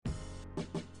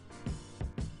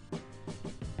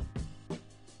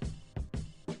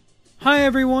Hi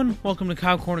everyone, welcome to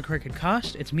Cow Corner Cricket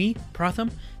Cast. It's me, Pratham,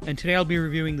 and today I'll be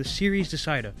reviewing the Series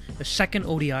Decider, the second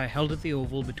ODI held at the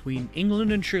Oval between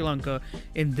England and Sri Lanka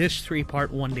in this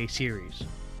three-part one-day series.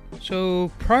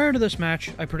 So, prior to this match,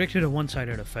 I predicted a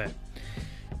one-sided affair.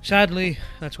 Sadly,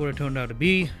 that's what it turned out to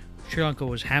be. Sri Lanka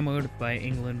was hammered by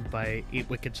England by 8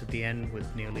 wickets at the end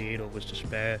with nearly 8 overs to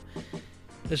spare.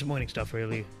 Disappointing stuff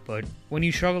really, but when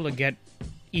you struggle to get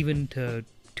even to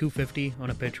 250 on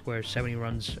a pitch where 70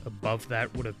 runs above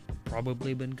that would have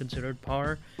probably been considered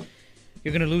par,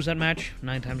 you're going to lose that match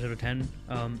 9 times out of 10.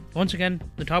 Once again,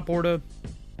 the top order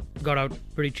got out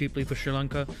pretty cheaply for Sri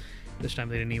Lanka. This time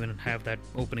they didn't even have that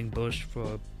opening burst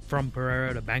from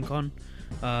Pereira to bank on.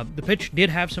 The pitch did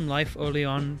have some life early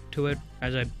on to it,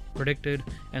 as I predicted,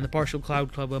 and the partial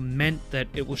cloud cover meant that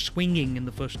it was swinging in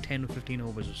the first 10 or 15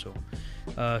 overs or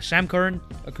so. Sam Curran,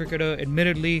 a cricketer,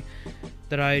 admittedly,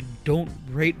 that I don't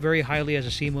rate very highly as a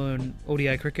seamer in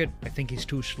ODI cricket. I think he's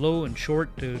too slow and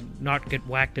short to not get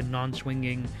whacked in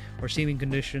non-swinging or seaming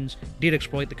conditions. Did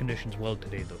exploit the conditions well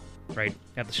today though, right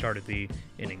at the start of the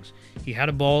innings. He had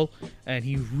a ball and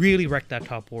he really wrecked that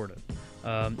top order.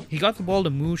 He got the ball to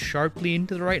move sharply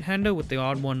into the right-hander with the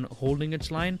odd one holding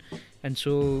its line. And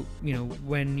so,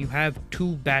 when you have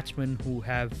two batsmen who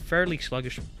have fairly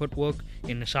sluggish footwork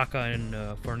in Nisaka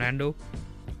and Fernando,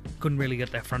 couldn't really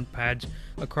get their front pads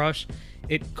across,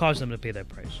 it caused them to pay their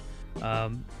price.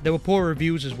 There were poor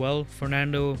reviews as well.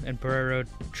 Fernando and Pereira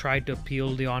tried to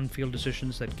appeal the on-field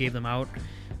decisions that gave them out,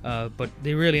 but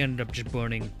they really ended up just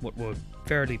burning what were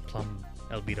fairly plumb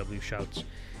LBW shouts.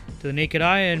 To the naked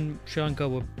eye, and Sri Lanka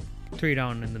were 3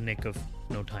 down in the nick of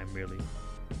no time really.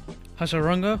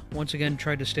 Hasaranga once again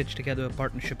tried to stitch together a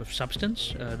partnership of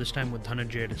substance, this time with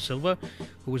Dhananjaya de Silva,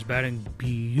 who was batting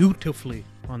beautifully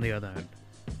on the other end.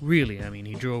 Really,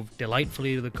 he drove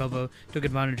delightfully to the cover, took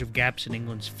advantage of gaps in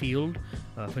England's field.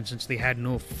 For instance, they had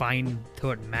no fine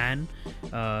third man,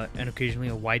 and occasionally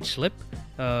a wide slip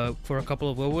for a couple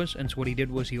of overs. And so what he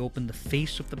did was he opened the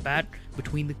face of the bat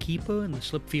between the keeper and the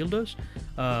slip fielders.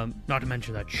 Not to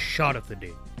mention that shot of the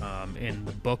day in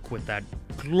the book with that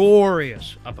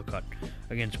glorious uppercut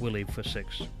against Willie for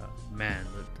 6. Man,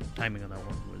 the timing on that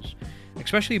one was...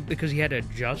 especially because he had to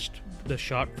adjust the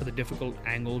shot for the difficult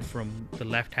angle from the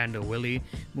left-hander Willie,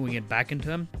 moving it back into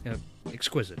him.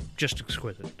 Exquisite. Just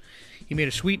exquisite. He made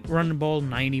a sweet run ball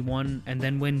 91, and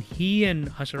then when he and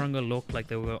Hasaranga looked like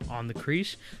they were on the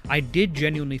crease, I did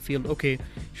genuinely feel, okay,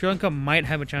 Sri Lanka might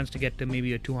have a chance to get to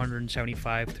maybe a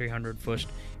 275, 300 first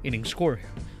inning score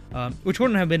here. Which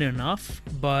wouldn't have been enough,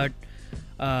 but...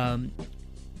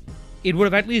 it would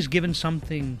have at least given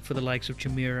something for the likes of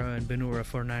Chameera and Benura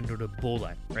Fernando to bowl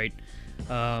at, right?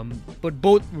 But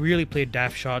both really played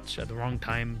daft shots at the wrong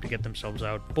time to get themselves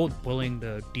out, both pulling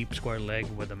the deep square leg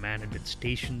where the man had been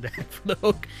stationed there for the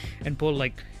hook, and pulled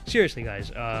seriously guys,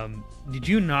 did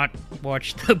you not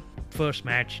watch the first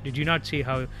match? Did you not see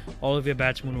how all of your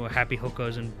batsmen were happy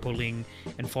hookers and pulling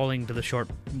and falling to the short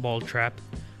ball trap?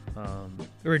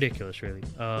 Ridiculous, really.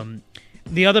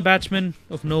 The other batsman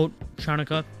of note,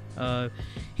 Shanaka,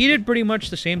 he did pretty much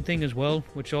the same thing as well,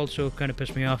 which also kind of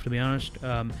pissed me off, to be honest.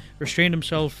 Restrained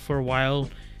himself for a while,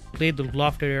 played the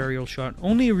lofted aerial shot.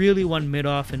 Only really one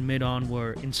mid-off and mid-on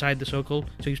were inside the circle,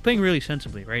 so he was playing really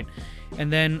sensibly, right?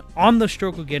 And then on the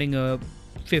stroke of getting a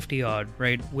 50-odd,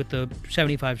 right, with the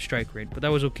 75 strike rate, but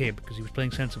that was okay because he was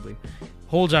playing sensibly.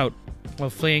 Holds out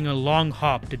while playing a long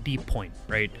hop to deep point,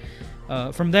 right?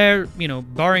 From there,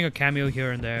 barring a cameo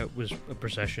here and there, it was a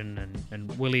procession,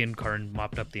 and Willie and Curran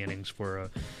mopped up the innings for a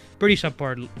pretty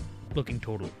subpar looking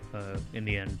total in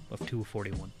the end of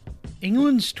 241.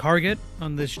 England's target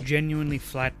on this genuinely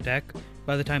flat deck,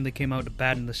 by the time they came out to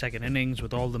bat in the second innings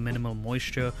with all the minimal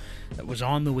moisture that was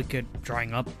on the wicket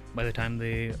drying up by the time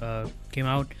they came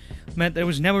out, meant there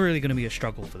was never really going to be a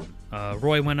struggle for them.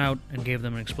 Roy went out and gave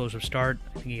them an explosive start.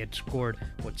 I think he had scored,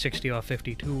 60 off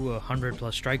 52, 100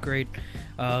 plus strike rate.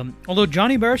 Although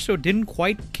Johnny Bairstow didn't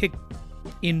quite kick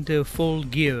into full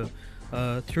gear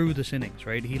through this innings,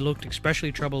 right? He looked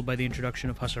especially troubled by the introduction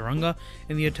of Hasaranga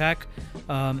in the attack.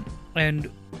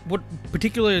 And what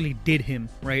particularly did him,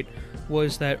 right,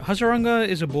 was that Hasaranga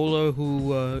is a bowler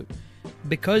who,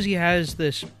 because he has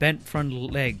this bent front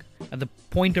leg at the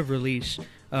point of release,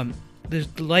 the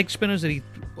leg spinners that he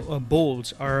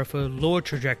bowls are of a lower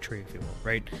trajectory, if you will,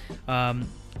 right?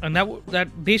 And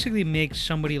that basically makes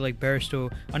somebody like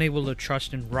Bairstow unable to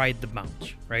trust and ride the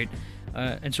bounce, right?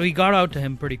 And so he got out to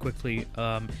him pretty quickly.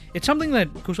 It's something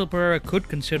that Kusal Perera could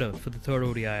consider for the third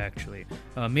ODI, actually.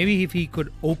 Maybe if he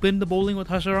could open the bowling with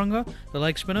Hasaranga, the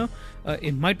leg spinner,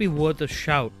 it might be worth a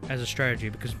shout as a strategy,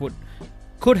 because what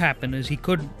could happen is he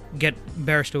could get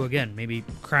Bairstow again, maybe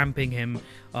cramping him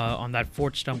on that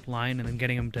fourth stump line and then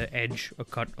getting him to edge or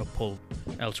cut or pull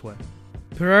elsewhere.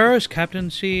 Pereira's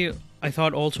captaincy, I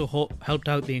thought, also helped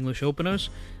out the English openers,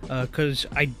 because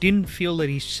I didn't feel that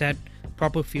he set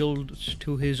proper fields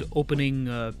to his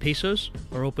opening pacers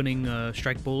or opening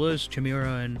strike bowlers,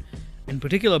 Chameera and in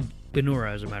particular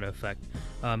Binura, as a matter of fact.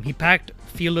 He packed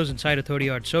fielders inside a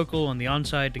 30-yard circle on the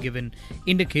onside to give an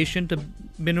indication to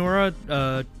Binura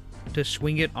to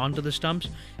swing it onto the stumps,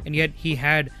 and yet he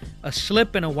had a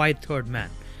slip and a wide third man,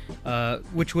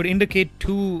 which would indicate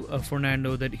to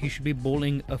Fernando that he should be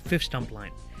bowling a fifth stump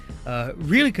line.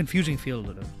 Really confusing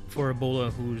fielder for a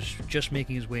bowler who's just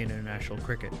making his way into international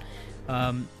cricket.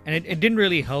 And it didn't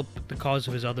really help the cause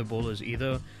of his other bowlers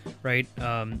either, right?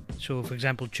 So, for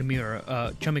example,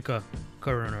 Chamika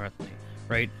Karunaratne,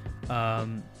 right?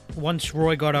 Once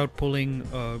Roy got out pulling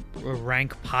a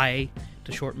rank pie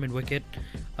to short mid-wicket,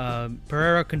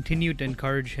 Pereira continued to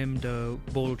encourage him to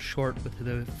bowl short with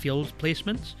the field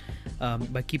placements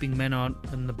by keeping men on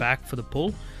in the back for the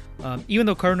pull. Even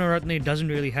though Karunaratne doesn't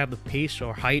really have the pace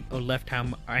or height or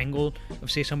left-hand angle of,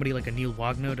 say, somebody like a Neil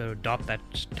Wagner to adopt that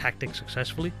tactic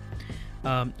successfully,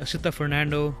 Asita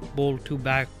Fernando bowled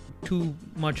too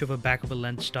much of a back of a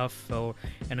length stuff,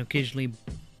 and occasionally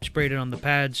sprayed it on the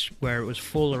pads where it was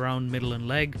full around middle and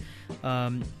leg,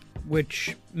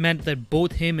 which meant that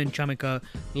both him and Chamika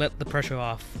let the pressure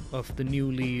off of the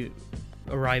newly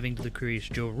arriving to the crease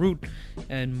Joe Root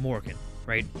and Morgan,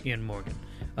 right? Ian Morgan.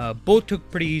 Both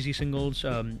took pretty easy singles.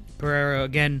 Pereira,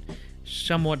 again,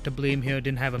 somewhat to blame here,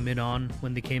 didn't have a mid-on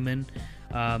when they came in,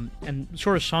 and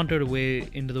sort of sauntered away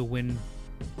into the wind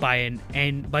by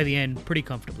the end pretty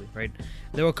comfortably, right?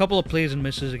 There were a couple of plays and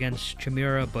misses against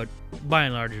Chameera, but by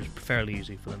and large it was fairly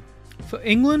easy for them. For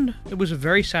England, it was a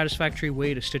very satisfactory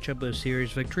way to stitch up a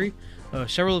series victory.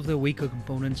 Several of the weaker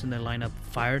components in their lineup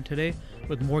fired today,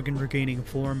 with Morgan regaining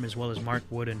form as well as Mark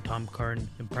Wood and Tom Curran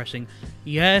impressing.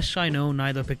 Yes, I know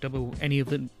neither picked up any of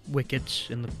the wickets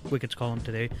in the wickets column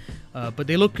today, but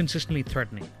they looked consistently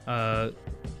threatening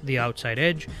the outside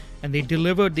edge, and they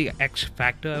delivered the X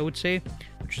factor, I would say,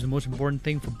 which is the most important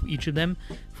thing for each of them,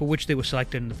 for which they were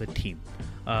selected into the team.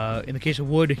 In the case of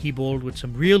Wood, he bowled with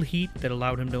some real heat that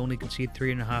allowed him to only concede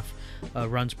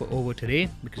 3.5 runs per over today,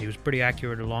 because he was pretty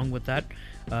accurate along with that,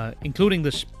 including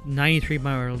this 93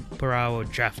 mile per hour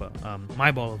Jaffa,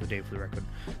 my ball of the day for the record,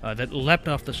 that leapt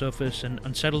off the surface and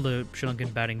unsettled the Sri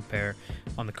Lankan batting pair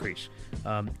on the crease.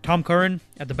 Tom Curran,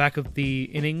 at the back of the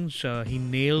innings, he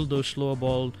nailed those slower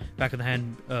ball back of the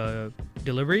hand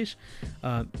deliveries.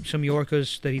 Some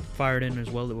Yorkers that he fired in as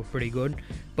well that were pretty good,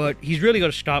 but he's really got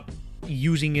to stop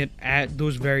using it at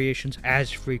those variations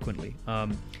as frequently,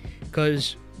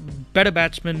 because better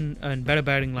batsmen and better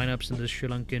batting lineups in this Sri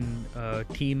Lankan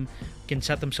team can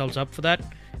set themselves up for that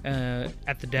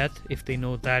at the death if they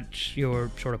know that's your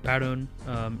sort of pattern,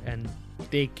 and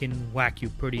they can whack you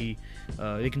pretty,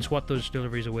 they can swat those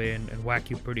deliveries away and whack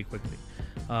you pretty quickly.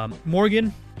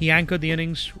 Morgan, he anchored the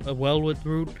innings well with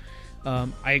Root.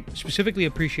 I specifically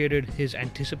appreciated his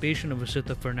anticipation of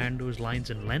Asita Fernando's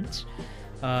lines and lengths,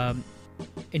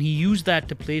 and he used that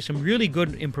to play some really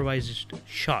good improvised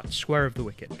shots, square of the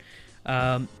wicket.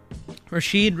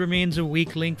 Rashid remains a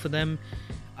weak link for them.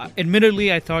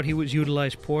 Admittedly, I thought he was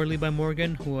utilized poorly by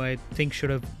Morgan, who I think should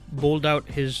have bowled out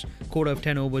his quota of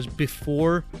 10 overs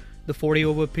before the 40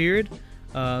 over period.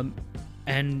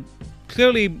 And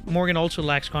clearly, Morgan also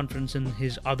lacks confidence in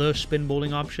his other spin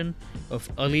bowling option of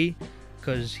Ali,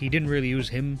 because he didn't really use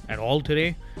him at all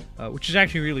today, which is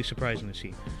actually really surprising to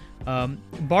see.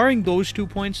 Barring those 2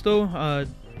 points, though,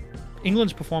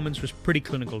 England's performance was pretty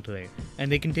clinical today,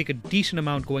 and they can take a decent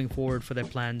amount going forward for their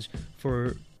plans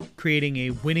for creating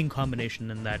a winning combination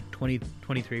in that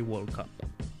 2023 World Cup.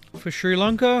 For Sri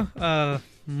Lanka,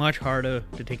 much harder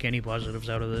to take any positives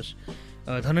out of this.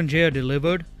 Dhananjaya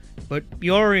delivered, but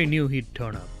you already knew he'd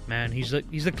turn up. Man, he's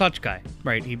the clutch guy,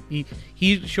 right?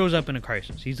 He shows up in a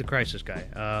crisis. He's the crisis guy.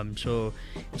 So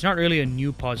it's not really a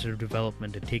new positive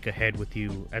development to take ahead with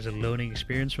you as a learning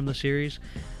experience from the series.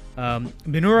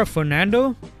 Binura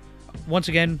Fernando, once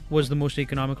again, was the most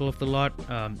economical of the lot.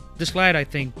 This lad, I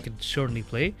think, can certainly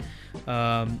play.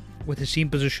 With his seam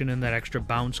position and that extra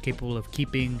bounce, capable of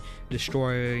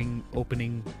destroying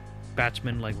opening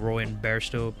batsmen like Roy and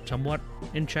Bairstow somewhat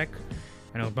in check.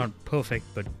 I know, not perfect,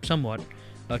 but somewhat.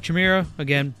 Chimera,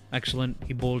 again, excellent.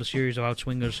 He bowled a series of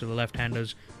outswingers to the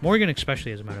left-handers, Morgan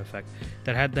especially, as a matter of fact,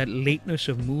 that had that lateness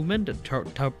of movement that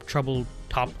troubled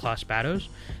top-class batters.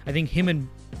 I think him and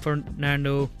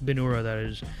Fernando Binura, that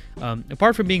is,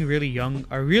 apart from being really young,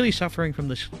 are really suffering from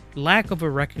this lack of a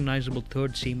recognizable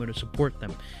third seamer to support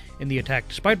them in the attack,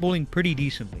 despite bowling pretty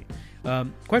decently.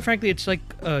 Quite frankly, it's like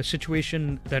a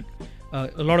situation that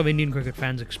a lot of Indian cricket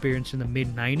fans experienced in the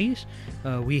mid-90s.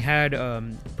 We had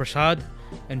Prasad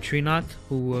and Srinath,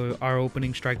 who were our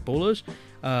opening strike bowlers,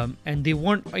 and they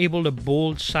weren't able to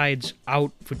bowl sides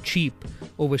out for cheap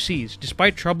overseas,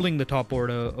 despite troubling the top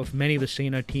order of many of the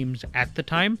Sena teams at the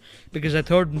time, because their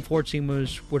third and fourth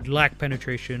seamers would lack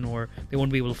penetration or they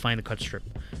wouldn't be able to find the cut strip.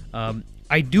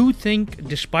 I do think,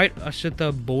 despite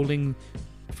Asitha bowling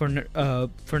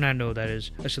Fernando, that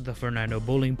is, Asitha Fernando,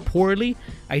 bowling poorly,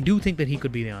 I do think that he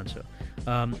could be the answer.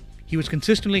 He was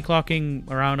consistently clocking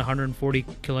around 140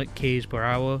 k's per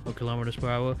hour or kilometers per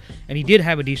hour, and he did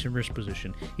have a decent wrist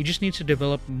position. He just needs to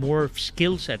develop more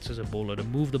skill sets as a bowler to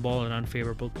move the ball in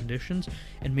unfavorable conditions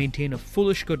and maintain a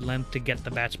foolish good length to get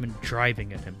the batsman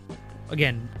driving at him.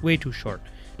 Again, way too short,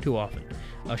 too often.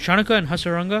 Shanaka and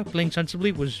Hasaranga playing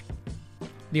sensibly was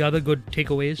the other good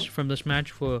takeaways from this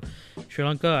match for Sri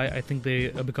Lanka. I think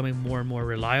they are becoming more and more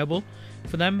reliable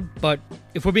for them, but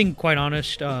if we're being quite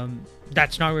honest,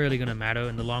 that's not really going to matter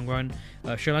in the long run.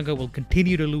 Sri Lanka will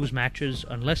continue to lose matches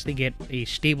unless they get a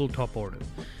stable top order.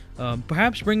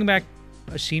 Perhaps bringing back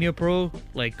a senior pro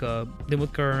like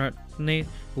Dimuth Karunaratne,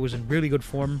 who was in really good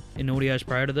form in ODIs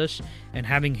prior to this, and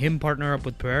having him partner up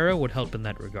with Pereira would help in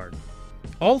that regard.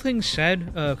 All things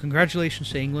said, congratulations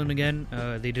to England again.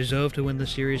 They deserve to win the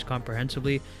series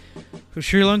comprehensively. For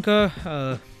Sri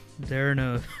Lanka, they're in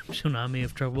a tsunami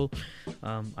of trouble.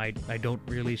 I don't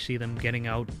really see them getting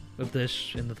out of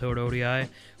this in the third ODI,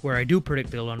 where I do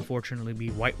predict they'll unfortunately be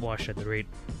whitewashed at the rate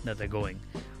that they're going.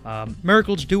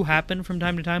 Miracles do happen from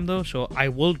time to time, though, so I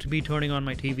will be turning on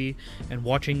my TV and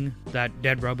watching that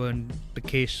dead rubber in the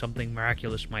case something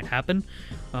miraculous might happen.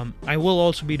 I will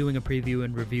also be doing a preview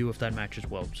and review of that match as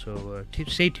well, so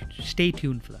stay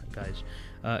tuned for that, guys.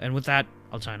 And with that,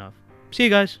 I'll sign off. See you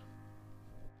guys!